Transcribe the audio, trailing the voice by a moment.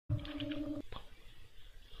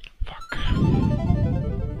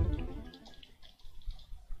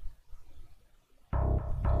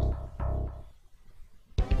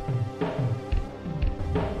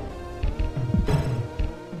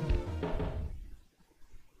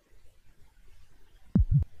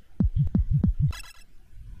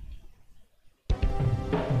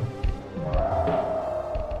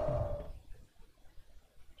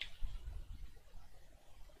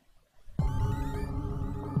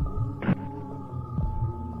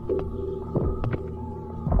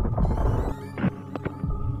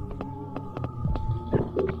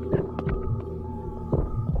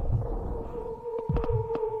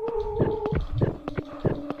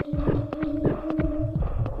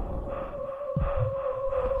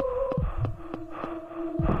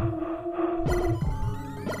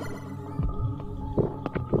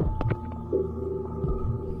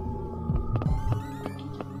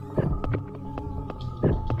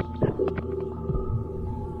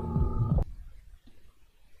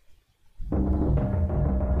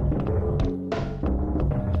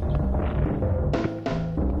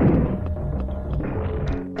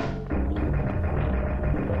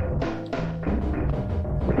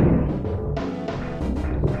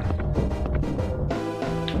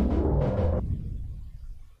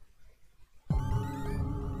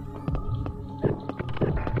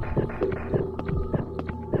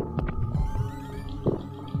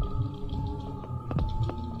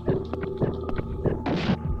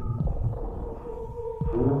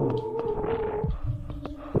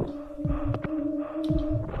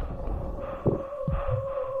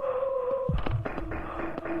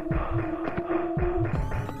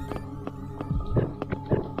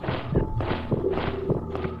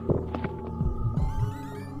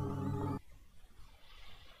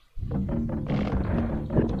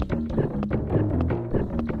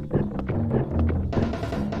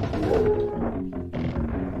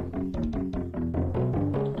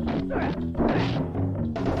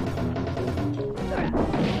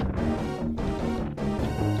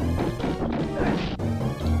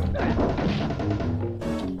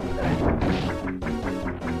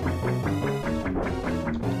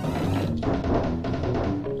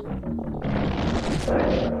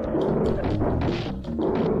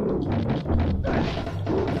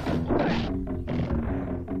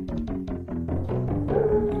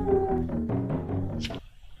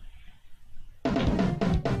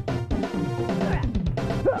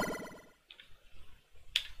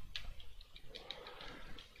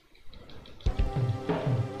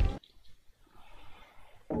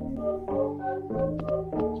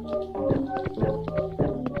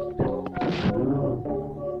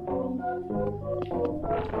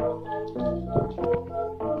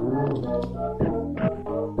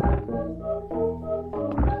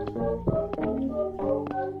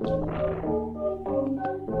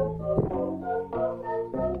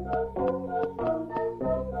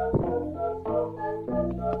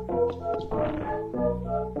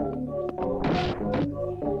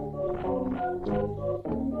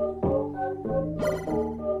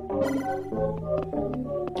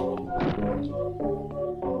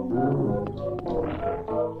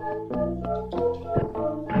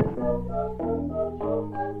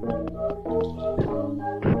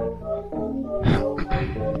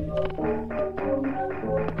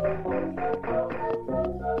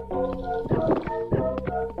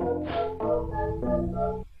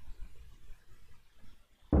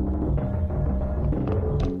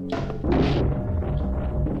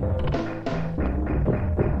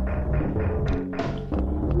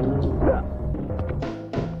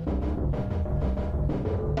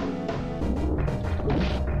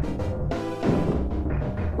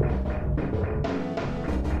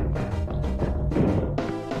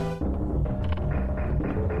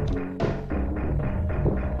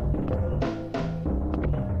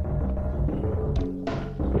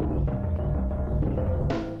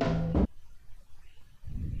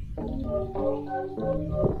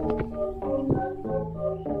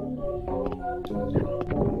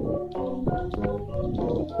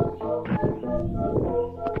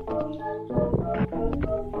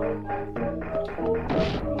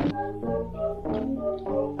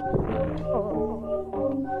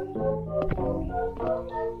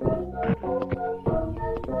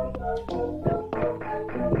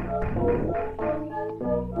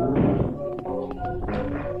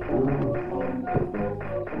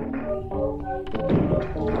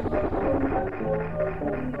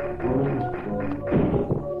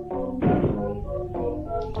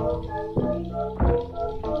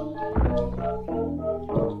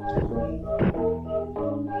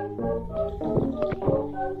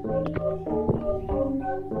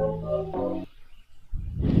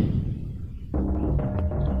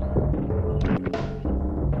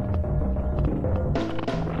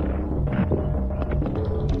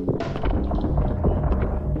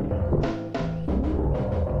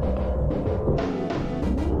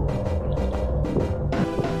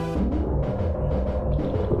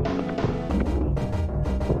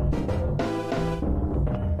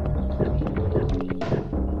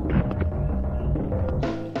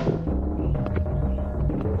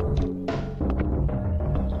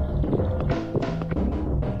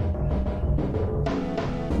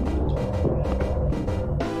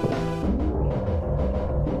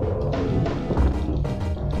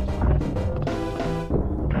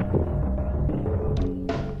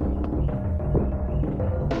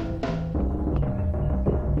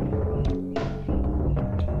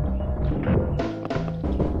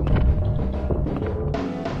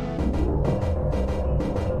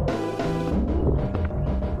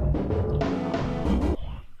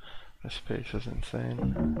This space is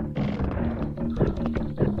insane.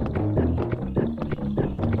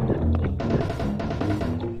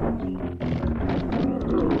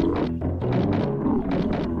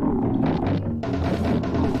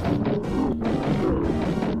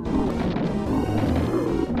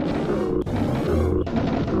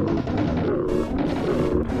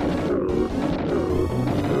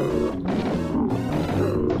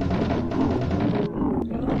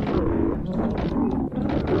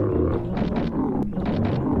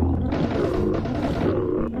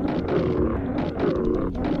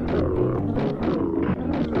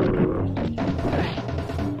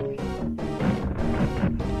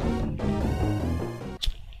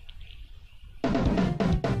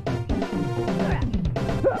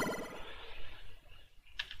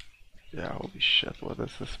 Yeah, holy shit, what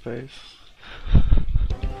is this space?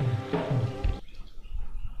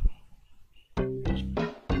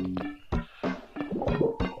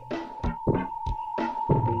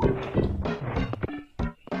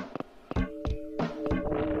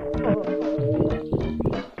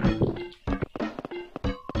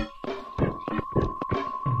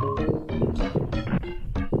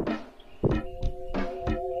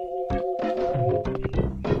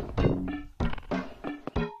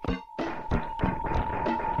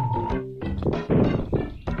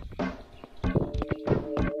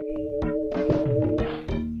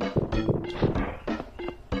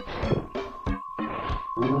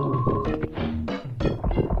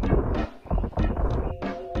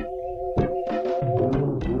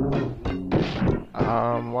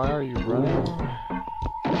 Why are you running?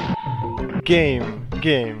 Game,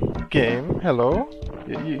 hello?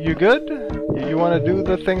 You good? You wanna do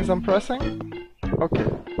the things I'm pressing? Okay,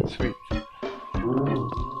 sweet.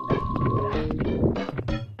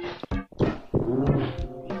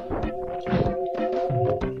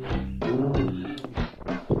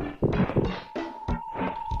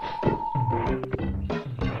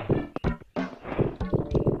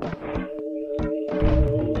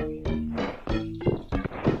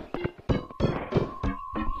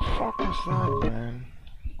 Fuck was that, man?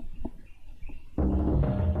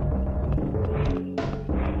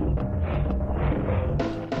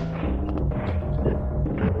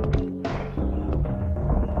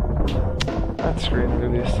 That screen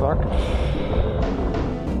really sucked.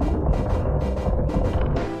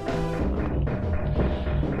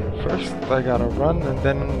 First I gotta run and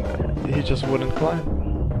then he just wouldn't climb.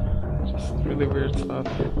 Just really weird stuff.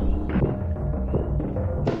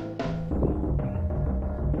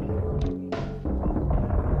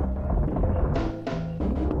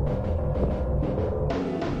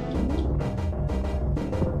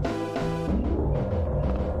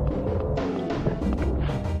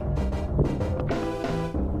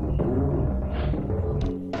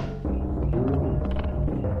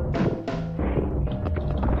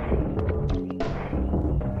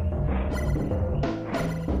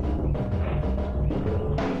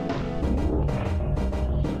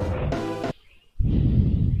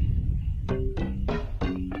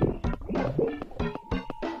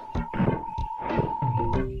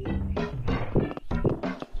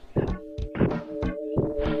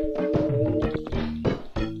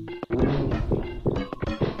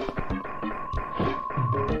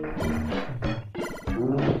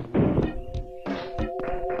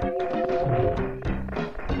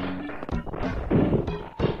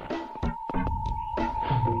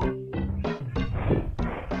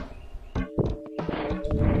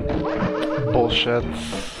 Bullshit.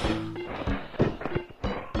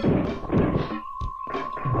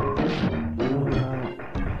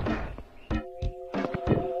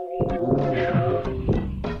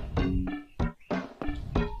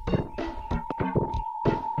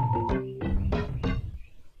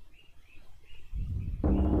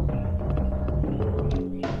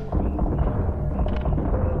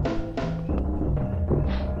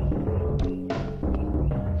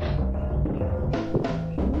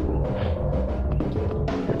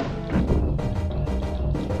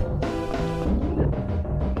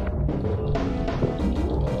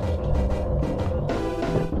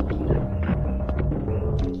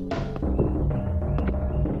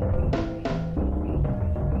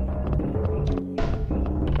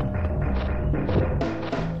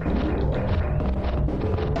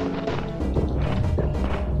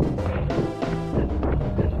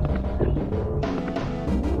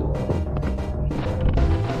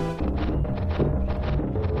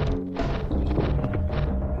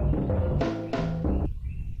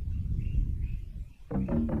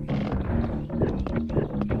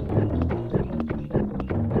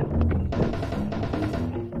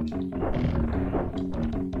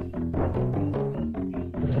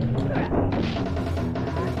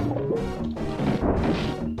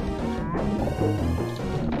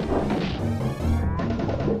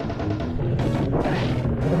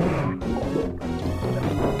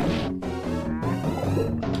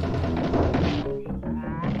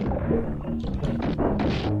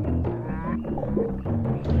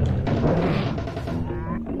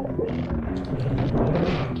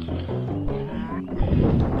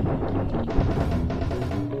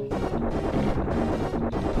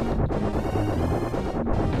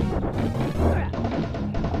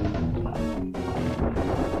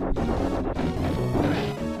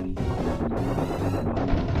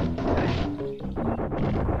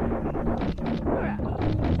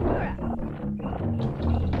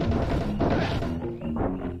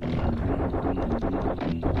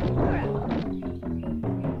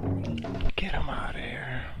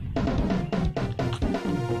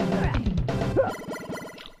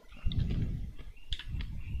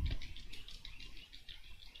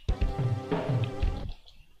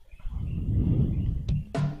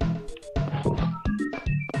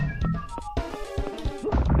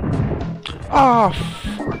 Ah,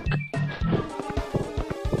 fuck.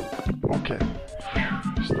 Okay.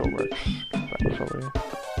 Still works, thankfully.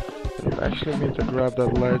 You actually need to grab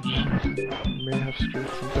that ledge. May have screwed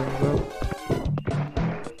some things up.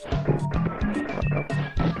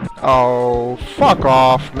 Oh, fuck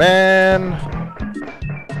off, man!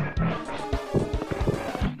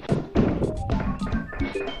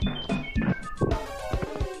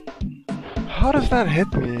 How does that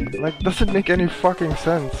hit me? Like, doesn't make any fucking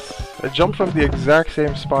sense. I jumped from the exact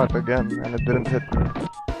same spot again, and it didn't hit me.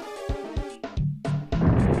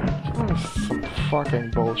 This is some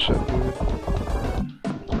fucking bullshit, dude.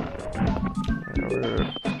 Yeah,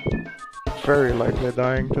 we're very likely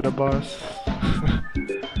dying to the boss.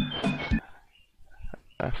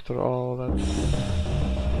 After all that's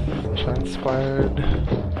transpired.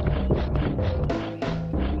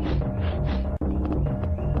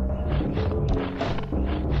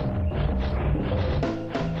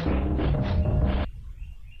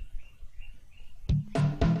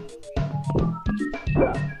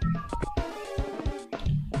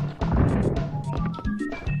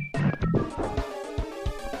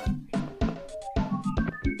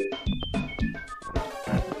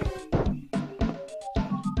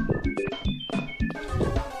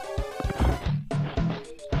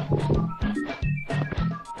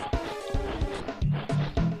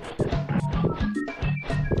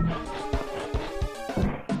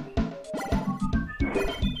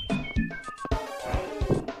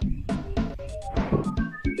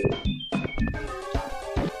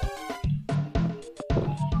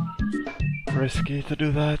 Risky to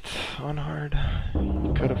do that on hard.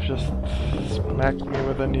 You could have just smacked me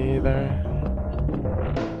with a knee there.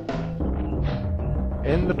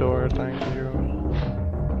 In the door, thank you.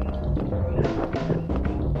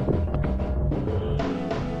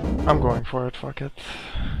 I'm going for it, fuck it.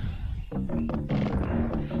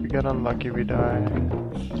 If we get unlucky, we die.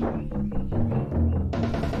 It's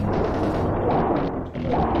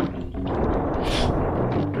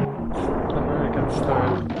a very good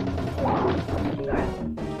start.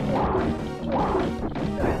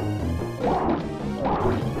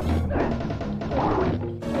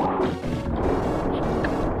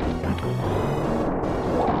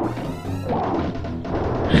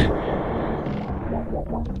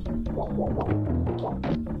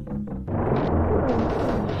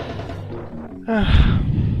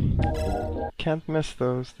 Can't miss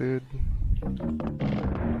those, dude.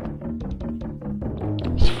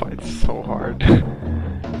 This fight's so hard.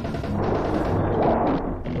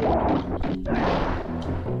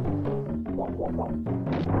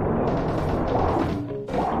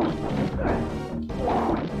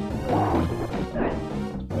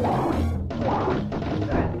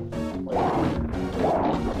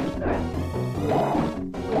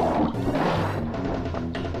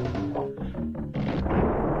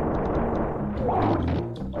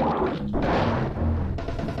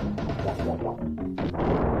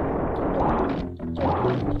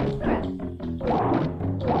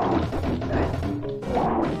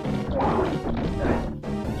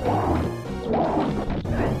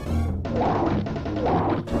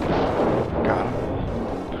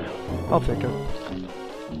 I'll take it.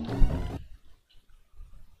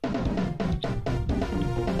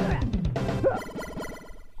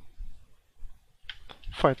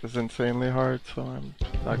 Fight is insanely hard, so I'm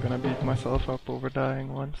not gonna beat myself up over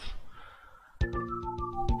dying once.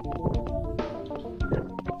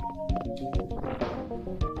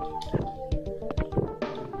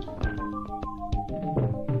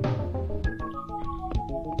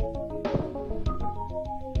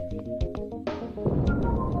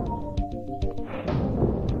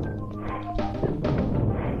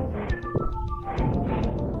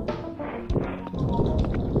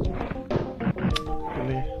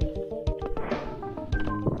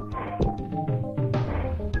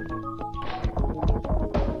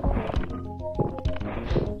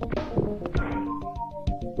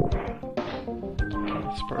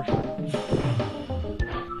 That's perfect.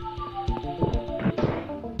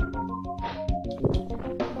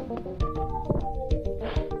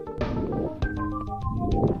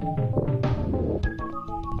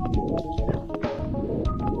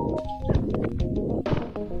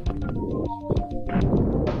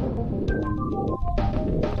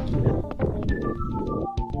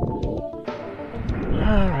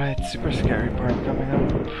 Alright, super scary part coming up.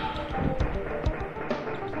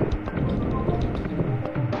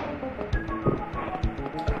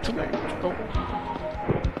 Too late, let's go.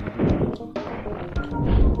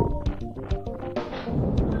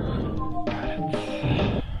 Got it.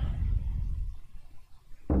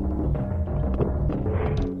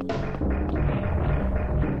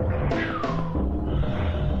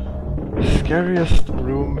 scariest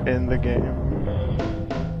room in the game.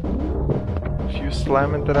 If you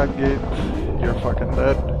slam into that gate, you're fucking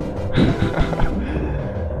dead.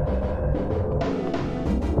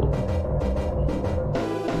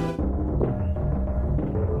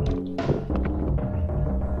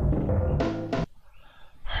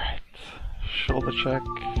 Alright, shoulder check.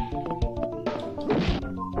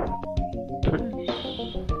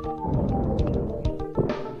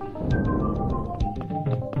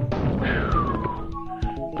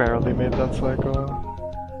 Barely made that cycle.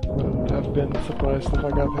 Wouldn't have been surprised if I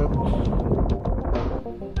got hit.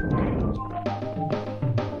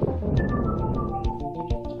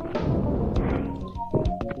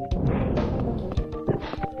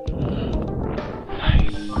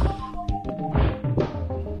 Nice.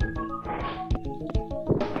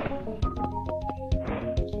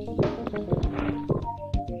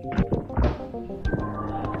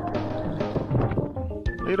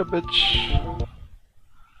 Later, bitch.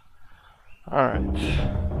 Alright,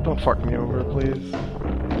 don't fuck me over, please.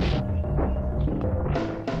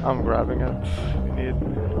 I'm grabbing it.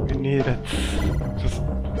 We need it. Just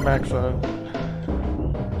max out.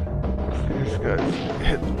 These guys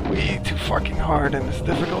hit way too fucking hard in this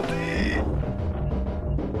difficulty.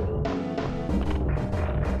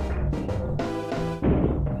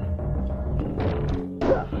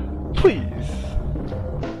 Please.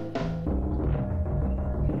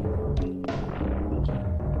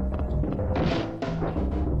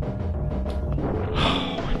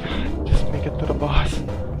 Just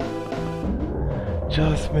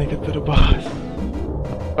make it to the boss.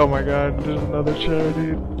 Oh my god, there's another chair,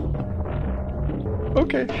 dude.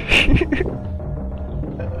 Okay.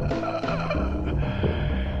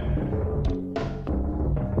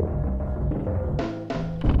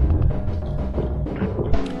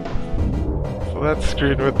 So that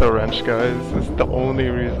screen with the wrench, guys, is the only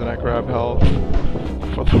reason I grab health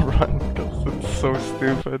for the run, because it's so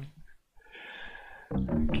stupid.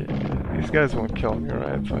 Okay, these guys won't kill me,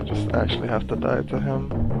 right? So I just actually have to die to him.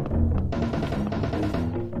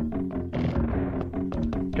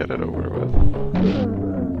 Get it over with.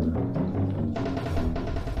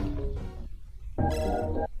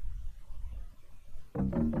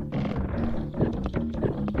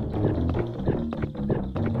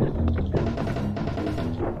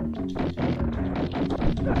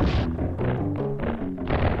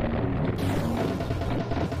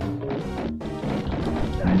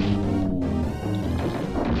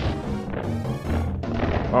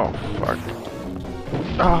 Oh, fuck.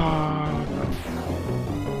 Ah, no.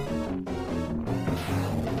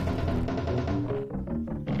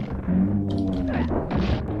 Okay,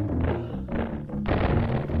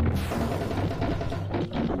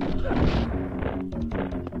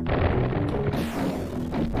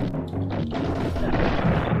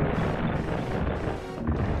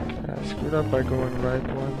 I screwed up by going right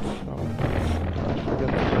once, so let's forget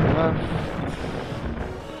to go left.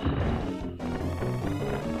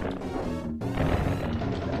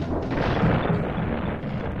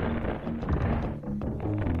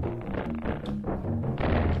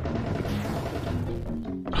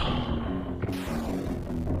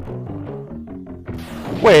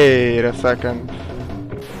 Wait a second.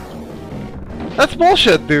 That's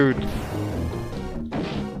bullshit, dude.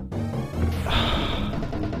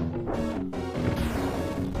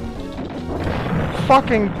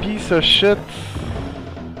 Fucking piece of shit.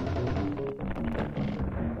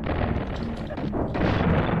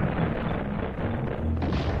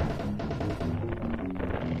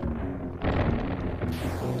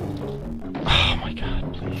 Oh my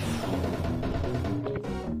god, please.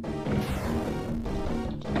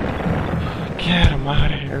 Get him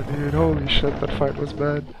out of here, dude. Holy shit, that fight was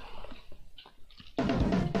bad.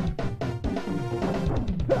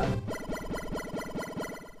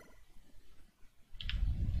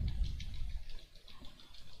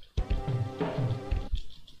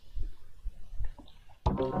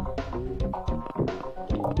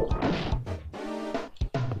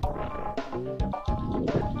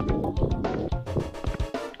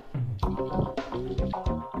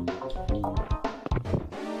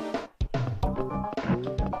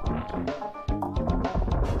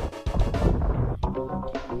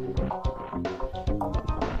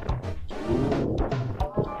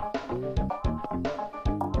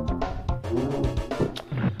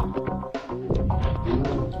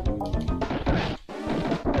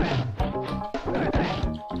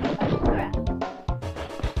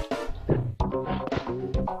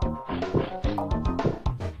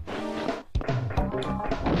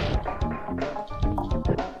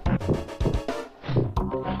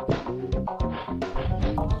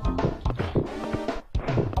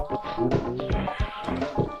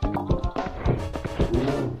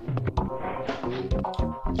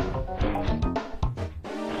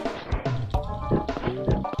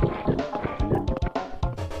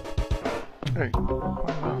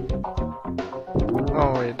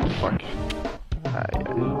 Oh wait, fuck. Aye.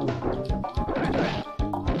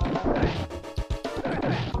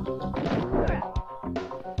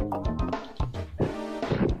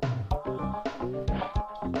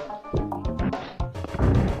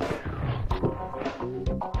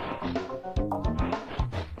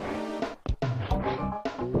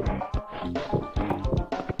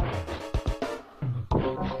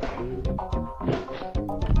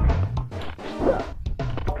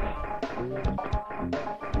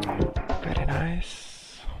 Very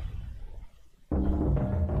nice.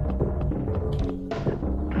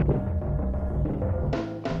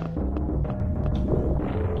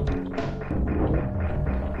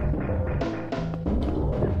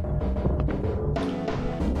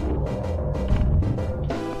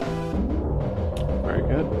 Very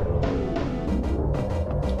good.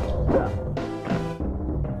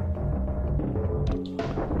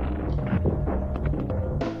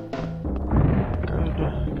 Good.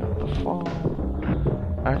 Got the fall.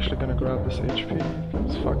 Actually gonna grab this HP.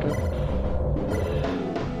 Let's fuck it.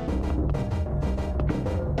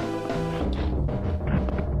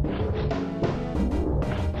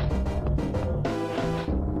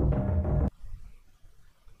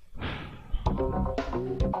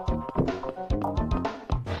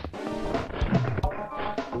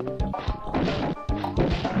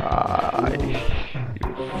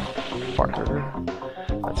 You fucker.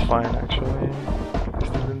 That's fine actually. At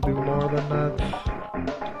least I didn't do more than that.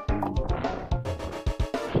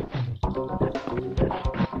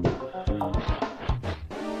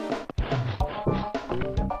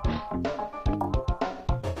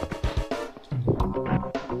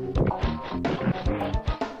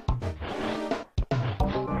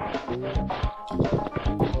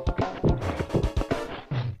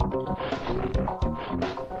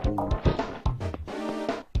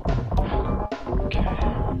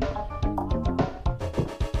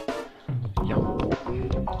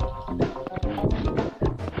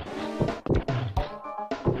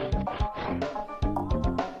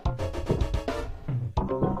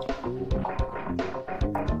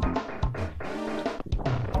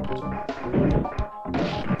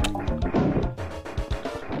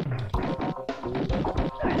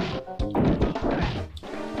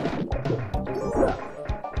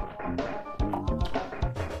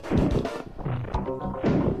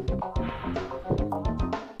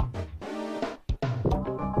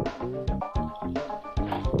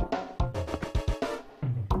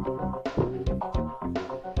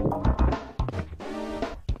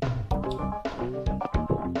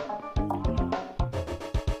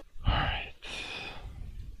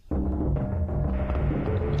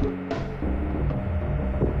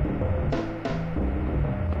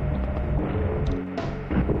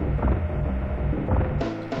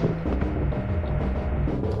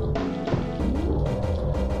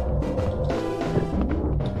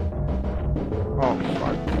 Oh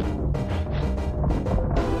fuck.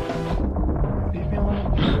 Leave me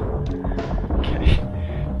alone. Okay.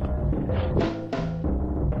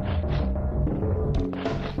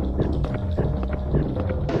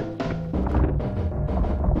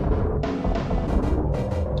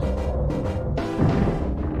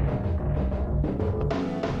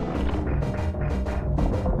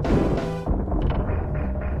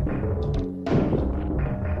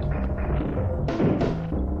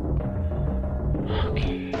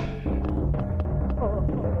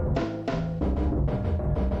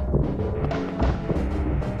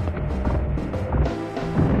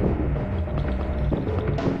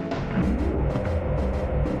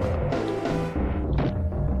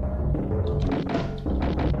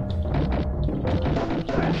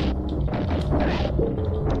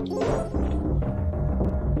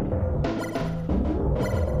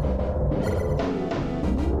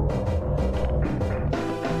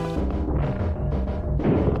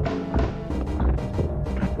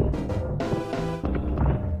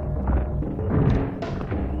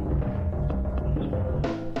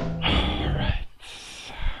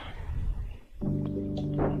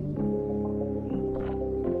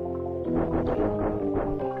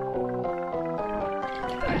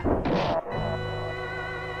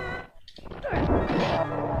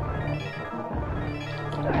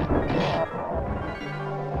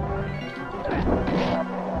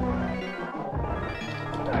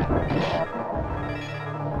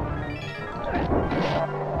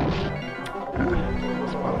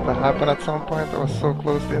 That happened at some point. I was so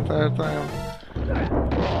close the entire time.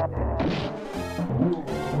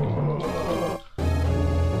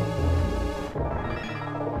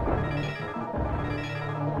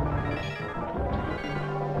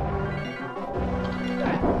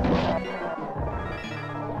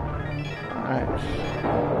 Alright.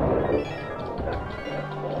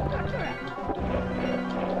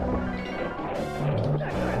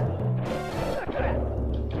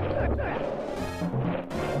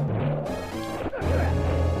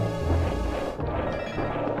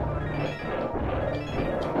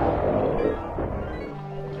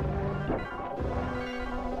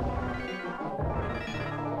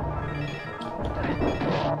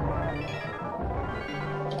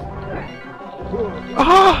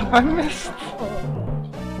 Ah! I missed!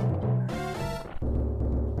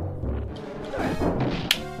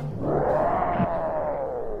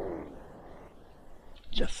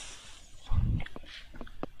 Yes!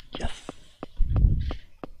 Yes!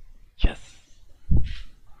 Yes!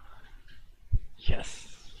 Yes!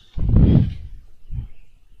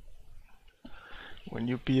 When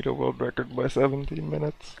you beat a world record by 17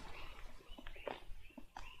 minutes.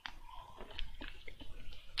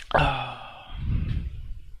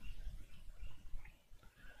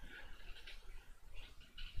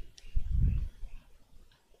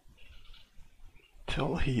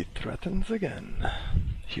 Till he threatens again,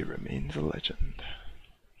 he remains a legend.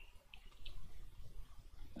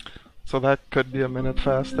 So that could be a minute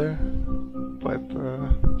faster, but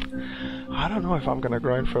I don't know if I'm gonna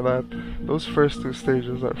grind for that. Those first two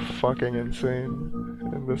stages are fucking insane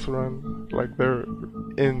in this run. Like, they're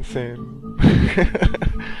insane.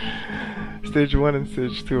 Stage 1 and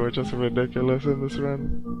Stage 2 are just ridiculous in this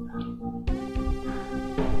run.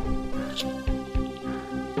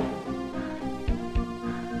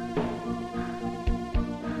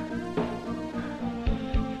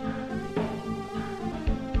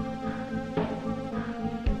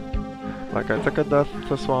 Like, I took a death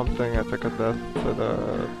to Swamp Thing, I took a death to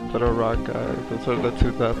the rock guy. Those are the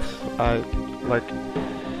two deaths I, like,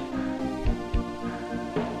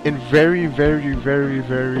 in very, very, very,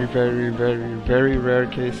 very, very, very, very rare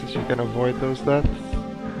cases you can avoid those deaths.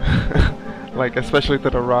 Like, especially to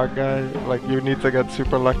the rock guy, like, you need to get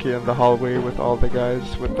super lucky in the hallway with all the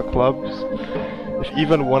guys with the clubs. If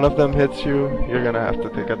even one of them hits you, you're gonna have to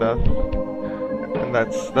take a death. And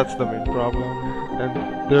that's the main problem.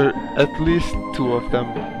 And there, at least two of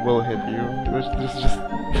them will hit you. There's just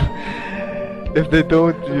if they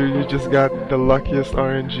don't, you just got the luckiest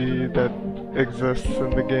RNG that exists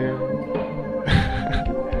in the game.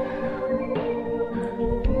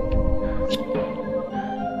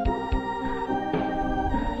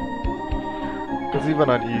 Because even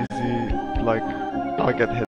on easy, like, I'll get hit